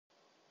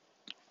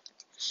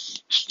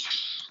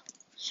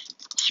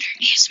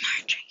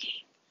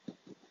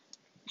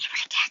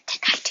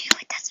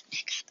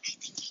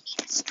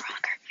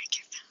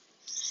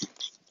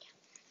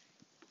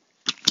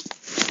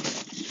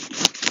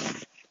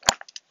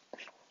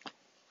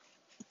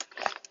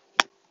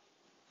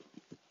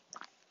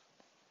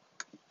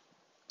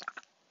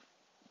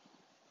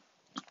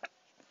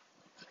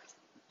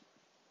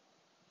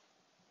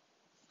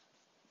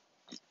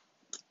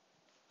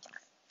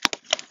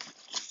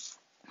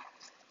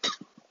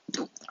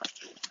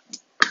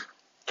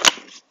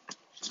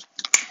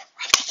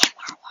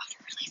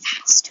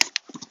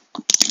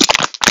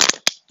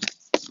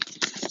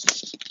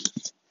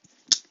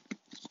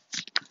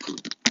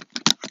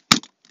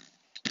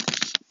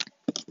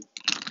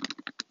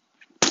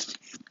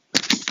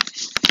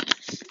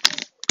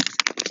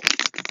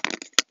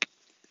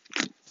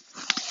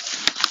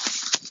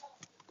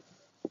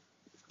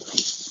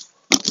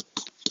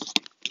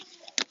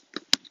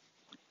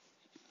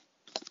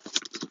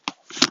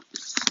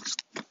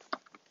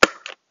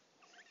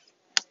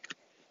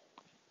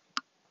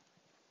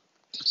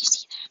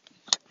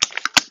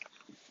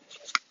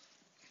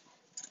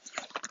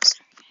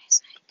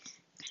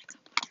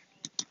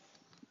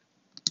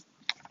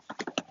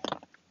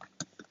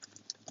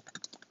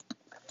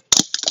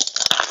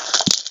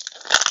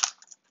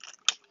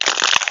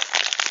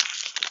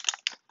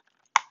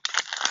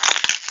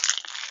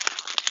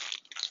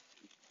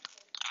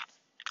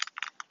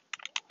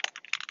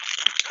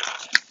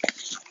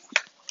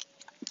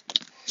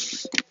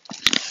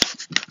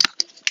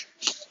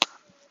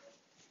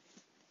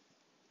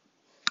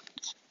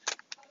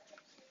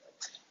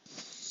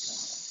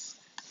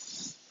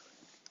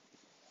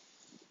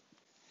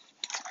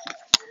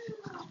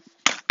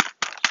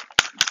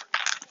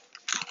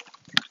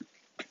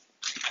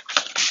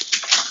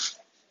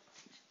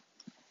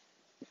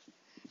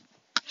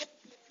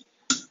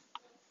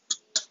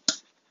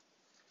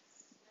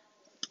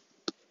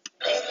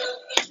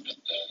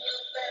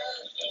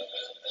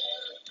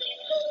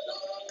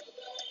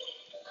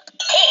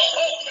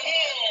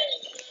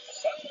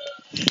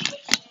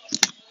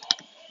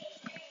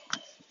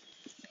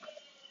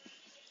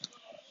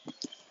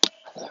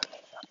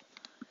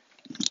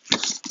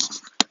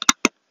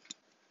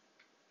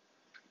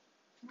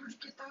Where'd you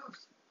get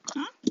those?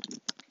 Huh?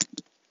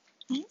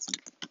 These?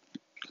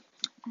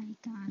 I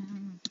got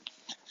them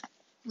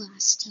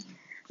last year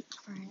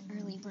for an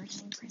early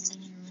birthday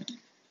present.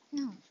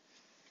 No.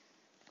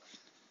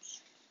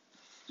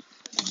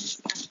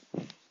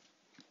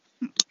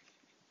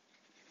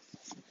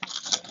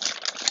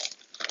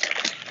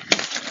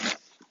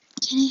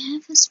 Can I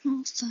have a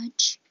small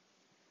fudge?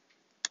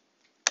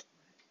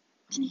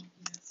 Can I?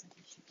 Yes, I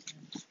guess you can.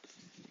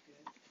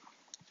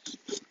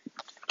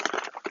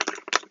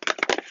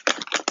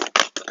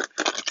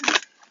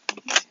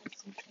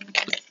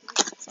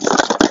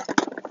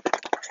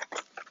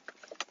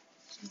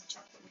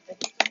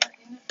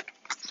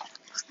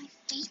 That's my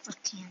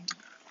favorite candy.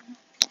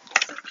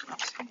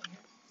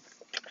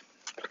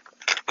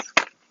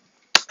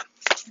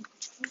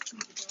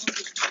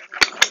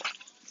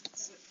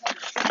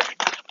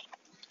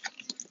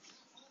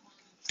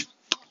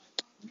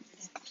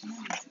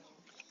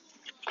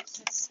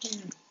 That's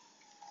scary.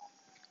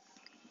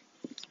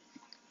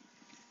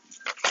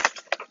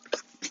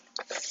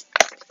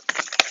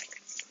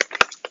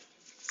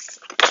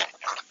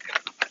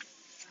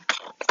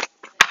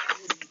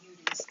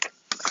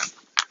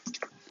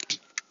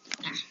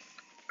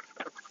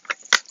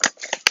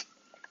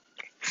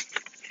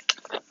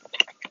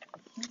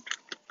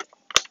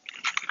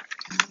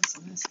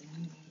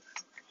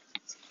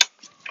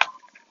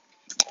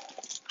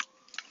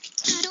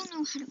 I don't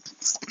know how to put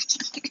this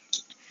back in here.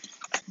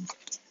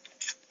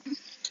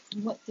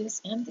 You want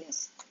this and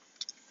this?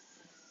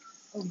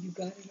 Oh, you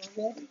got it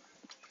already?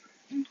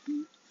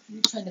 Mm-hmm.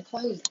 You're trying to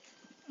close it.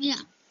 Yeah.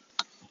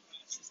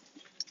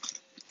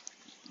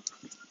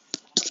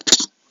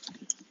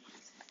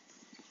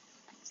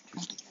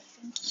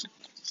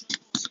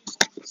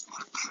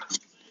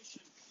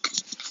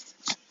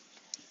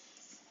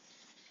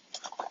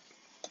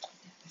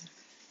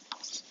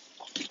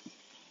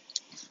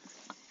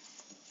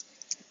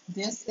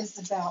 This is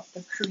about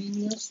the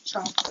creamiest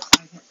chocolate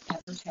I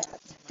have ever had.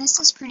 This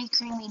is pretty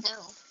creamy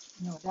though.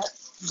 No,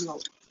 that's real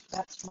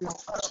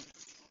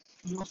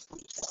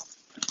sweet stuff.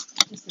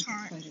 This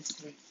isn't quite as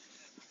sweet.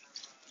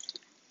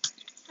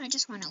 I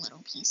just want a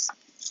little piece.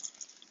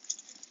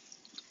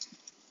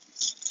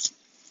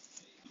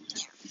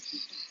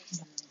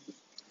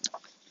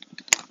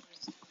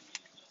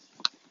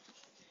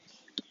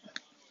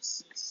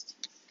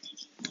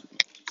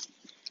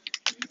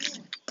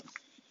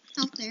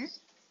 Out there.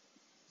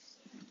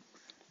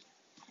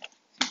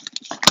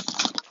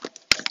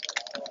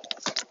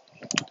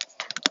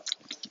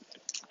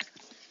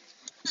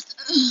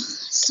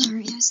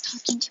 Sorry, I was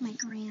talking to my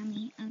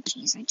Grammy. Oh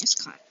jeez, I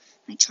just got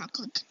my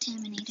chocolate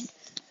contaminated.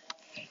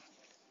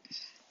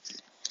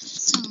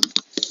 So,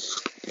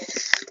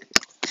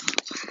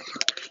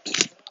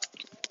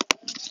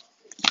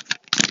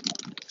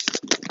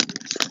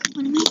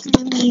 one of my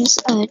Grammy's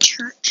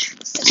church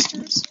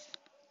sisters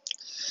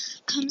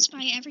comes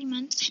by every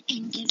month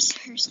and gives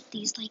her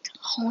these like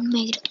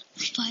homemade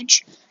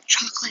fudge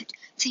chocolate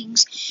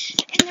things,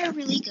 and they're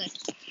really good.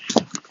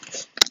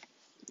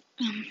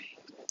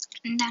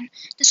 And then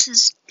this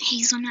is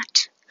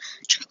hazelnut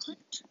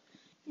chocolate.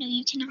 No,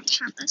 you cannot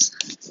have this.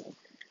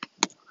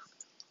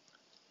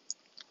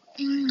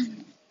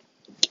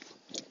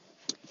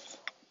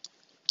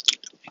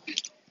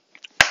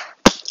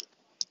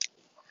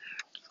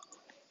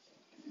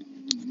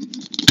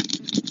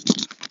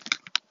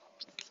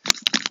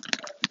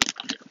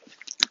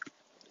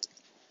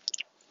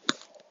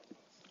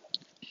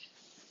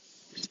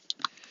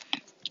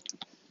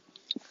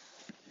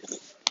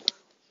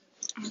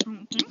 I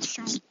don't think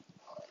so.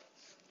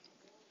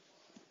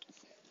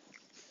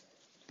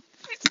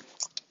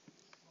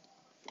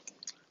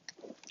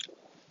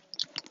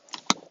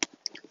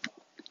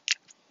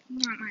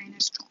 Not mine,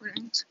 it's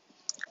Jordan's.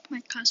 My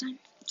cousin.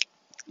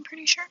 I'm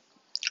pretty sure.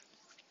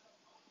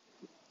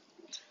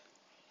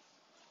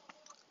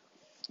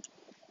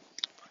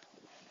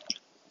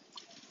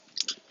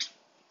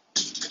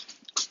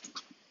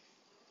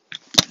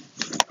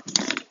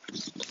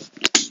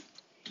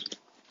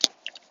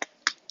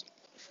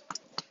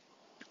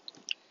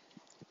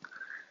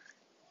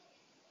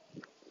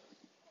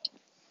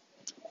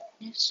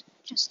 It's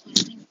just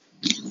lightly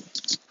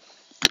melts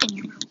in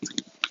your mouth.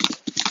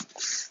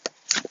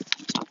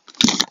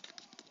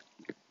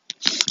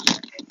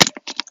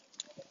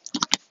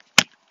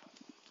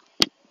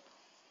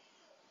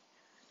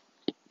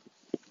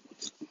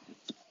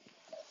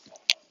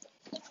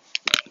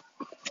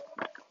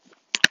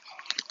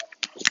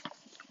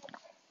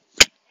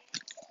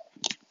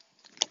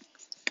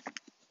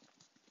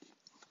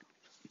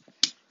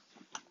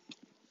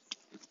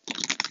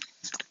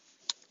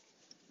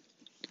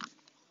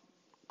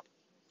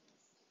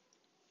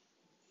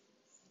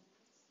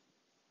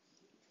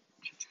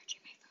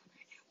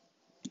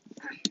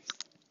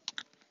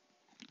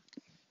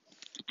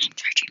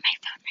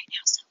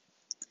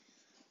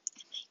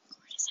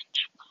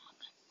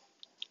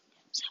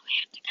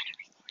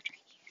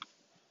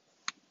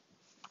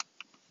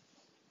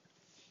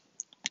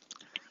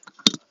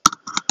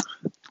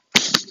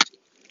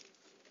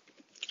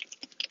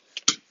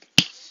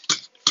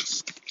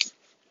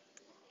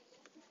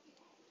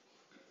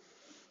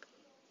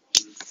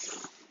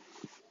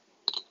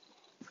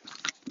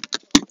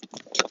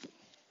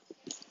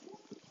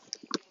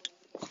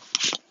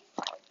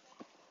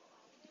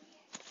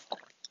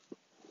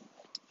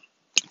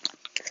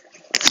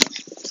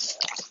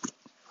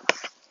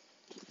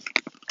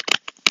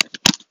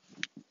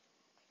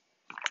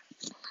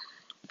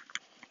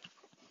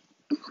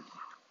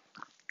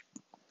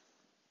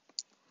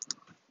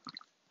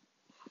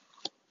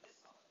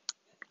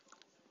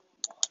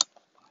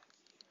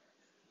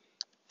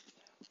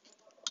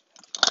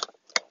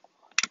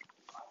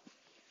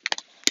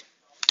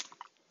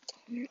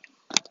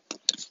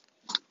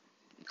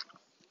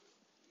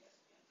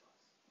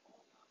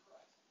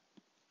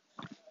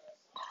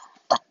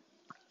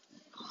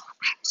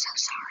 so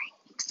sorry.